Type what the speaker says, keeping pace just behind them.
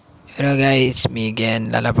Hello guys, it's me again,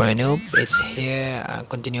 Lala Noob. It's here.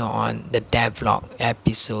 Continue on the devlog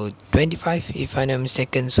episode 25, if I'm not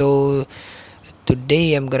mistaken. So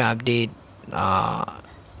today I'm gonna update uh,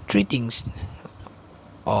 three things,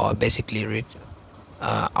 or basically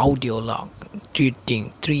audio log. Three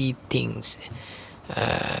things,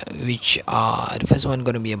 which are the first one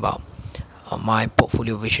gonna be about my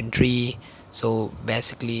portfolio vision tree. So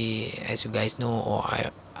basically, as you guys know, or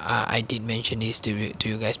I did mention this to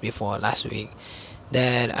you guys before last week,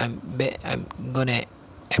 that I'm gonna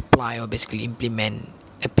apply or basically implement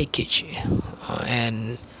a package,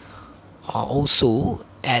 and also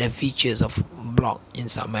add a features of block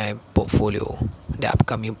inside my portfolio, the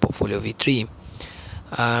upcoming portfolio v3.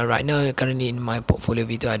 Right now, currently in my portfolio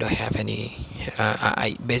v2, I don't have any.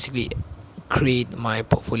 I basically create my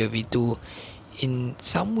portfolio v2 in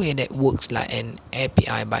some way that works like an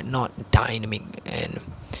API but not dynamic. And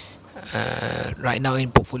right now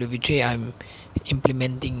in portfolio v3, I'm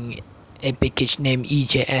implementing a package named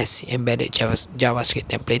EJS, embedded JavaScript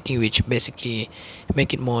templating, which basically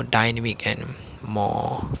make it more dynamic and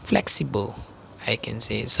more flexible, I can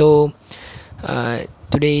say. So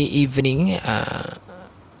today evening,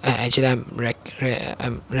 actually I'm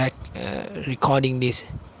recording this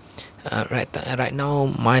right now.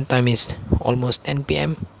 My time is almost 10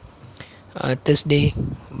 p.m. Thursday,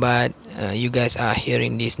 but you guys are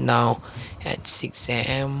hearing this now at 6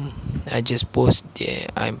 a.m.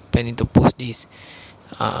 I'm planning to post this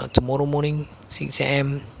tomorrow morning, 6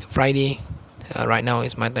 a.m. Friday. Right now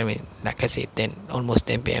is my time, like I said, 10, almost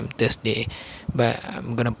 10 p.m. Thursday, but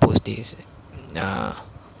I'm gonna post this uh,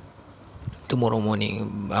 tomorrow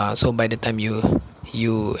morning. So by the time you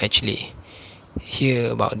actually hear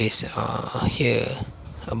about this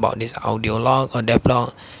audio log or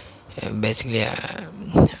devlog, basically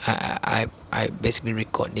I basically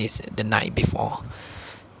record this the night before.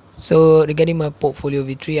 So regarding my portfolio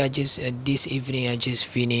v3, I just this evening I just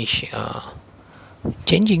finished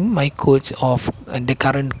changing my codes of the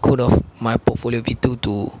current code of my portfolio v2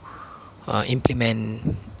 to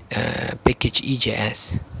implement package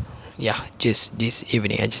EJS. Yeah, just this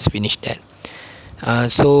evening I just finished that.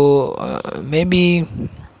 Maybe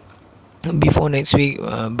before next week,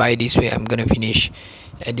 by this week, I'm gonna finish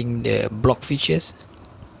adding the block features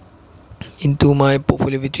into my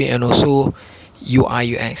portfolio v3, and also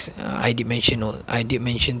UI UX. I did mention to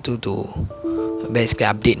basically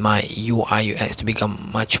update my UI UX to become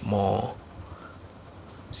much more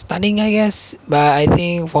stunning, I guess. But I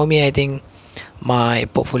think for me, I think my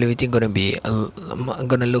portfolio v3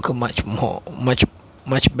 gonna look much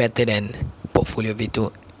better than portfolio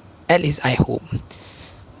v2. At least I hope.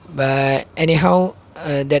 But anyhow,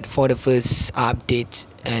 that for the first update.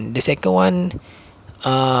 And the second one,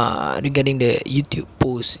 regarding the YouTube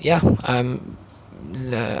post. Yeah, uh,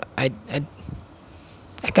 I, I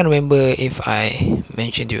I can't remember if I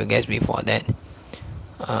mentioned to you guys before that.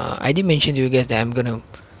 I did mention to you guys that I'm gonna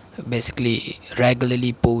basically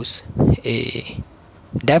regularly post a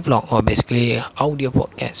devlog, or basically audio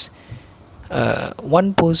podcast.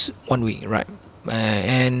 One post 1 week, right?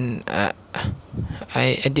 And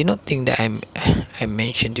I did not think that I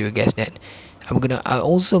mentioned to you guys that I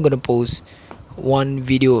also gonna post one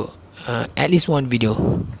video, at least one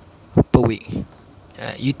video per week.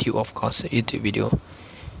 YouTube, of course, YouTube video.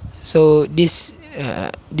 So this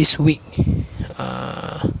week,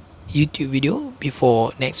 uh, YouTube video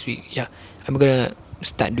before next week. Yeah, I'm gonna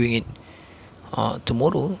start doing it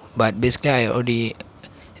tomorrow. But basically, I already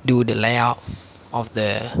do the layout of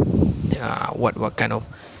the what kind of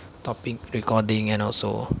topic recording, and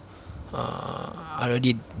also I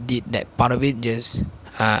already did that part of it. Just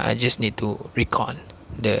I just need to record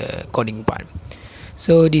the coding part.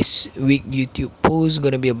 So this week YouTube post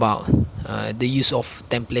gonna be about the use of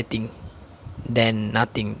templating. Then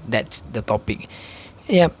nothing. That's the topic.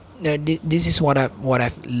 Yeah, this is what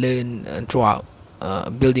I've learned throughout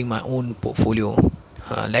building my own portfolio.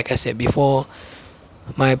 Like I said before,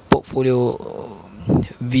 my portfolio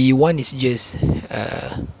v1 is just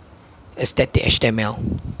a static HTML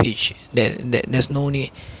page. There's no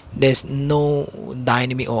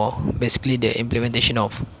dynamic, or basically the implementation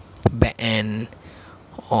of backend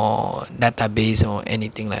or database or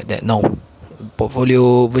anything like that. No,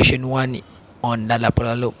 portfolio version 1 on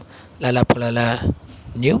lalapolala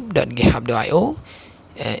noob.github.io.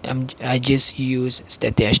 I just use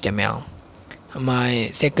static HTML. My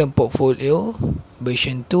second portfolio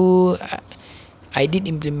version 2, I did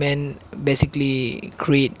implement, basically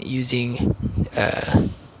create using uh,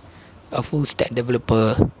 a full stack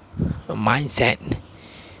developer mindset,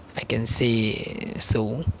 I can say.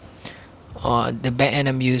 So The backend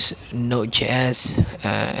I'm use Node.js.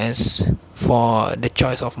 As for the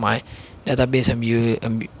choice of my database,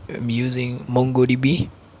 I'm using MongoDB.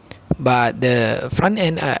 But the front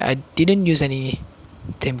end, I didn't use any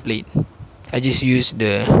template. I just used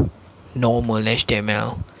the normal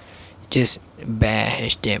HTML, just bare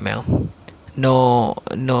HTML. No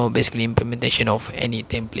basically implementation of any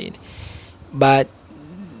template. But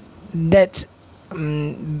that's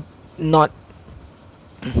not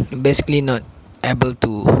basically not able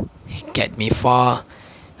to get me far,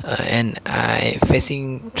 and I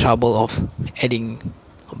facing trouble of adding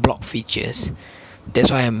block features.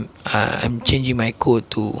 That's why I'm changing my code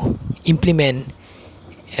to implement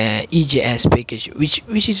EJS package,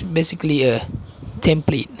 which is basically a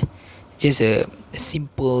template, just a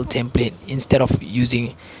simple template instead of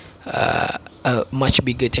using a much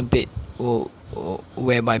bigger template, or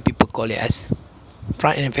whereby people call it as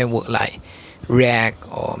front end framework like React,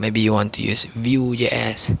 or maybe you want to use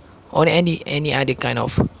Vue.js or any other kind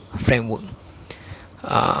of framework.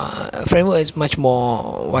 Framework is much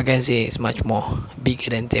more, what can I say, is much more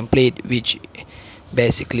bigger than template, which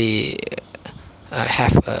basically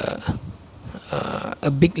have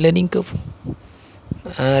a big learning curve,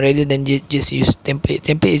 rather than just use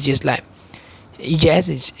template is just like EJS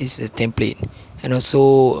is a template. And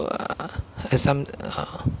also some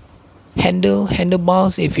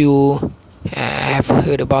handlebars, if you have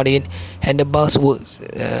heard about it. Handlebars works,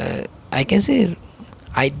 I can say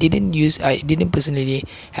I didn't personally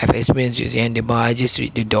have experience using handlebar. I just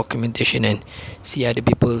read the documentation and see other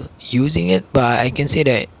people using it, but I can say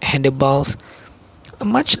that handlebars are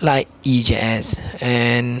much like EJS.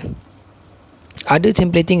 And other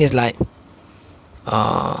templating is like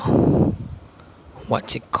uh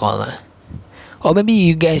what's it called, or maybe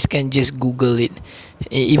you guys can just google it.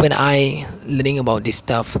 Even I learning about this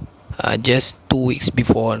stuff just 2 weeks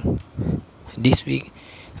before this week.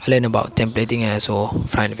 I learned about templating and also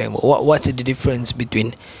front framework. What's the difference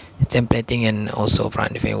between templating and also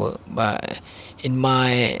front framework? But in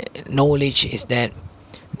my knowledge is that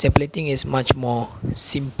templating is much more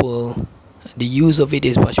simple. The use of it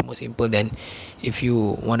is much more simple than if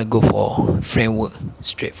you want to go for framework,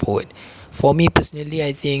 straightforward. For me personally,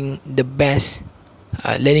 I think the best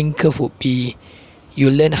learning curve would be you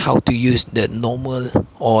learn how to use the normal,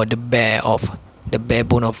 or the bare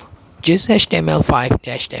bone of just HTML5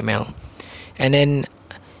 HTML, and then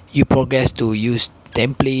you progress to use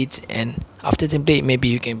templates, and after template maybe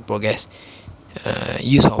you can progress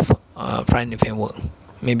use of front end framework,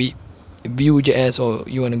 maybe Vue.js, or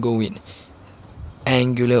you want to go with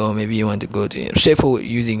Angular, or maybe you want to go to straightforward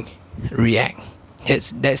using React.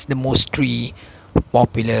 That's the most three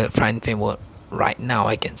popular front end framework right now,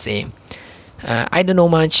 I can say. I don't know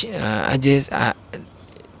much. I just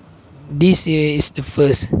This year is the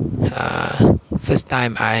first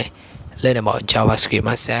time I learn about JavaScript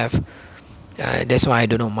myself. That's why I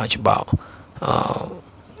don't know much about uh,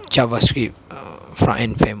 JavaScript front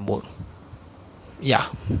end framework. Yeah,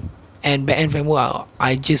 and back end framework,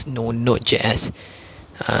 I just know Node.js.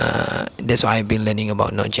 That's why I've been learning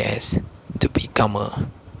about Node.js to become a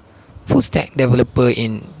full stack developer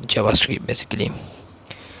in JavaScript, basically.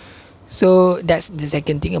 So that's the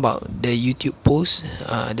second thing about the YouTube post.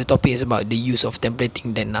 The topic is about the use of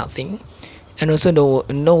templating than nothing. And also,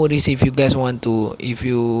 no worries if you guys want to, if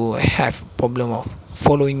you have problem of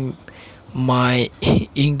following my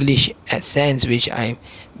English accents, which I'm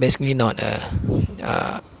basically not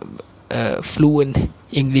a fluent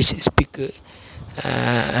English speaker.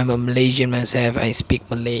 I'm a Malaysian myself. I speak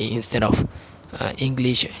Malay instead of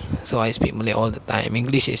English, so I speak Malay all the time.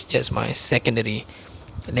 English is just my secondary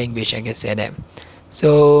language, I can say that.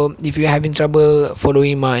 So if you're having trouble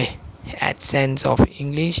following my accents of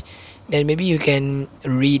English, then maybe you can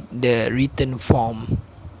read the written form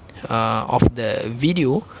of the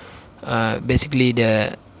video. Basically,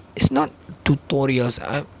 the it's not tutorials.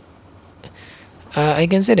 I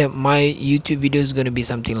can say that my YouTube video is going to be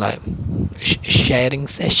something like sharing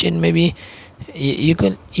session. Maybe you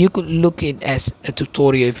could look it as a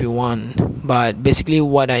tutorial if you want, but basically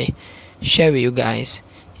what I share with you guys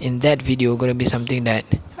in that video going to be something that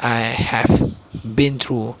I have been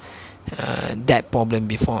through that problem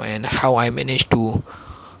before, and how I managed to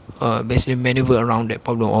basically maneuver around that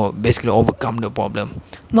problem, or basically overcome the problem.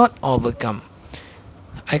 Not overcome,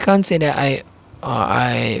 I can't say that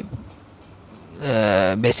I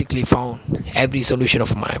basically found every solution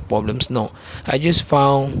of my problems. No, I just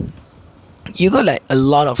found you got like a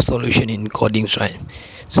lot of solution in codings, right?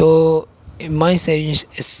 So in my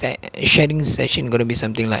sharing session gonna be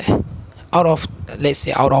something like, out of, let's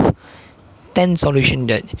say, out of 10 solution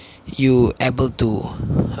that you able to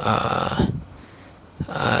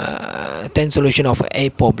 10 solution of a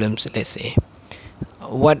problems, let's say.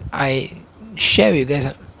 What I share with you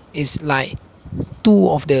guys is like two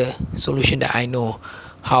of the solution that I know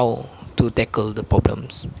how to tackle the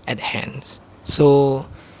problems at hand. So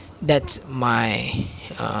that's my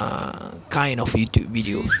kind of YouTube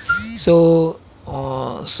video. So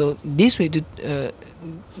this way to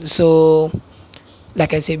so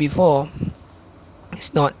like I said before,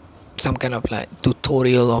 it's not some kind of like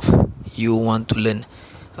tutorial of you want to learn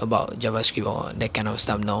about JavaScript or that kind of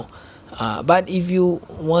stuff. No, but if you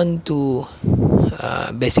want to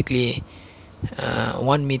basically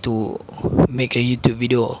want me to make a YouTube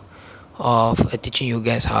video of teaching you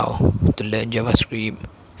guys how to learn JavaScript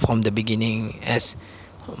from the beginning, as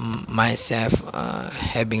myself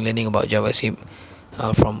have been learning about JavaScript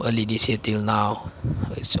from early this year till now.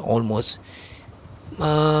 It's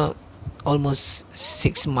uh, almost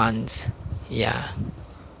 6 months, yeah,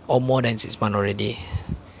 or more than 6 months already.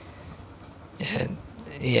 And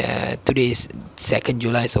yeah, today is 2nd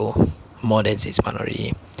July, so more than 6 months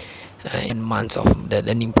already. And months of the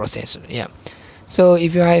learning process, yeah. So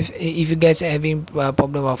if you guys are having a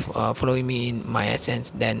problem of following me in my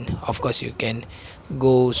essence, then of course you can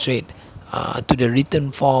go straight to the written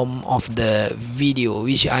form of the video,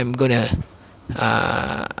 which I'm gonna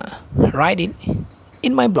uh, write it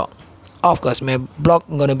in my blog. Of course, my blog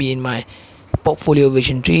gonna be in my portfolio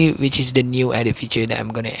version 3, which is the new added feature that I'm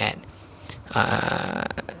gonna add uh,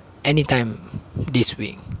 anytime this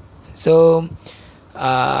week. So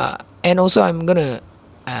and also I'm gonna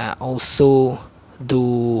also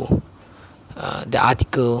do the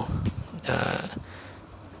article. uh,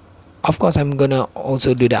 of course I'm gonna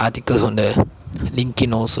also do the articles on the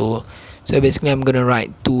LinkedIn also. So basically I'm gonna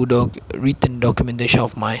write written documentation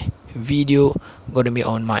of my video, gonna be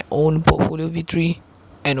on my own portfolio v3,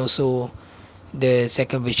 and also the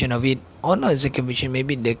second version of it, or not the second version,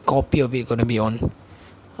 maybe the copy of it gonna be on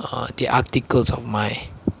the articles of my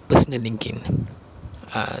personal LinkedIn.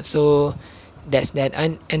 So that's that.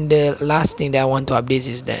 And the last thing that I want to update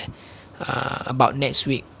is that about next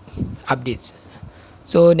week updates.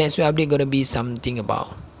 So next week update gonna be something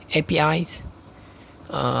about APIs.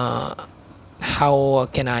 uh, how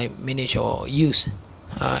can I manage or use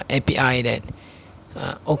API that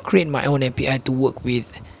or create my own API to work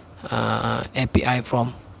with API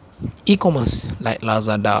from e-commerce like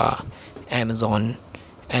Lazada, Amazon,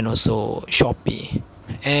 and also Shopee,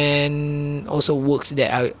 and also works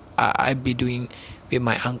that I be doing with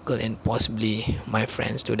my uncle and possibly my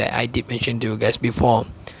friends too, that I did mention to you guys before.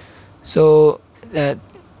 So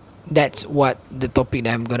that's what the topic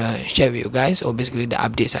that I'm gonna share with you guys, or basically the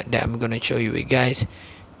updates that I'm gonna show you guys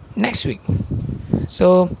next week.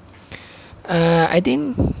 So I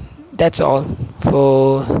think that's all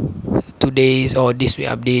for today's or this week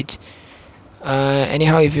updates.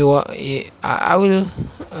 Anyhow, if you want, I will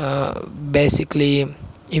basically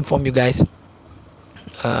inform you guys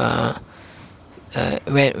uh,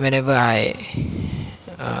 whenever I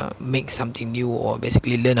make something new, or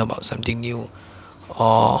basically learn about something new,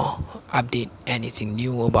 or update anything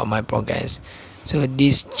new about my progress. So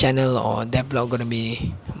this channel or that blog gonna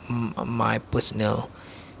be my personal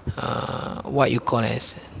what you call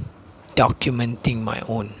as documenting my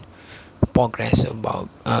own progress about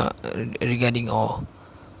regarding or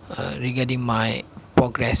regarding my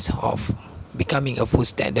progress of becoming a full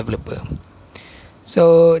stack developer.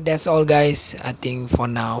 So that's all guys, I think for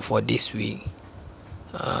now for this week.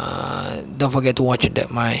 Don't forget to watch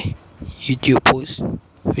my YouTube post,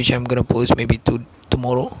 which I'm gonna post maybe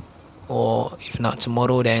tomorrow, or if not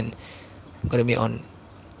tomorrow, then gonna be on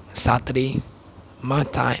Saturday, my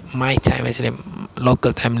time actually,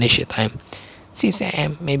 local time, Malaysia time, 6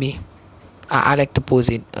 a.m. maybe. I like to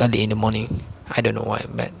post it early in the morning. I don't know why,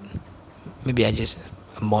 but maybe I just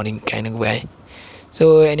a morning kind of guy.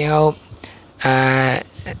 So anyhow, uh,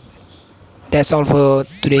 that's all for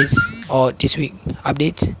today's or this week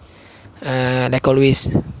update. Like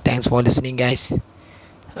always, thanks for listening, guys.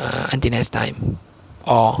 Until next time,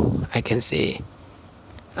 or I can say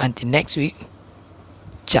until next week.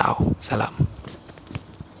 Ciao, salam.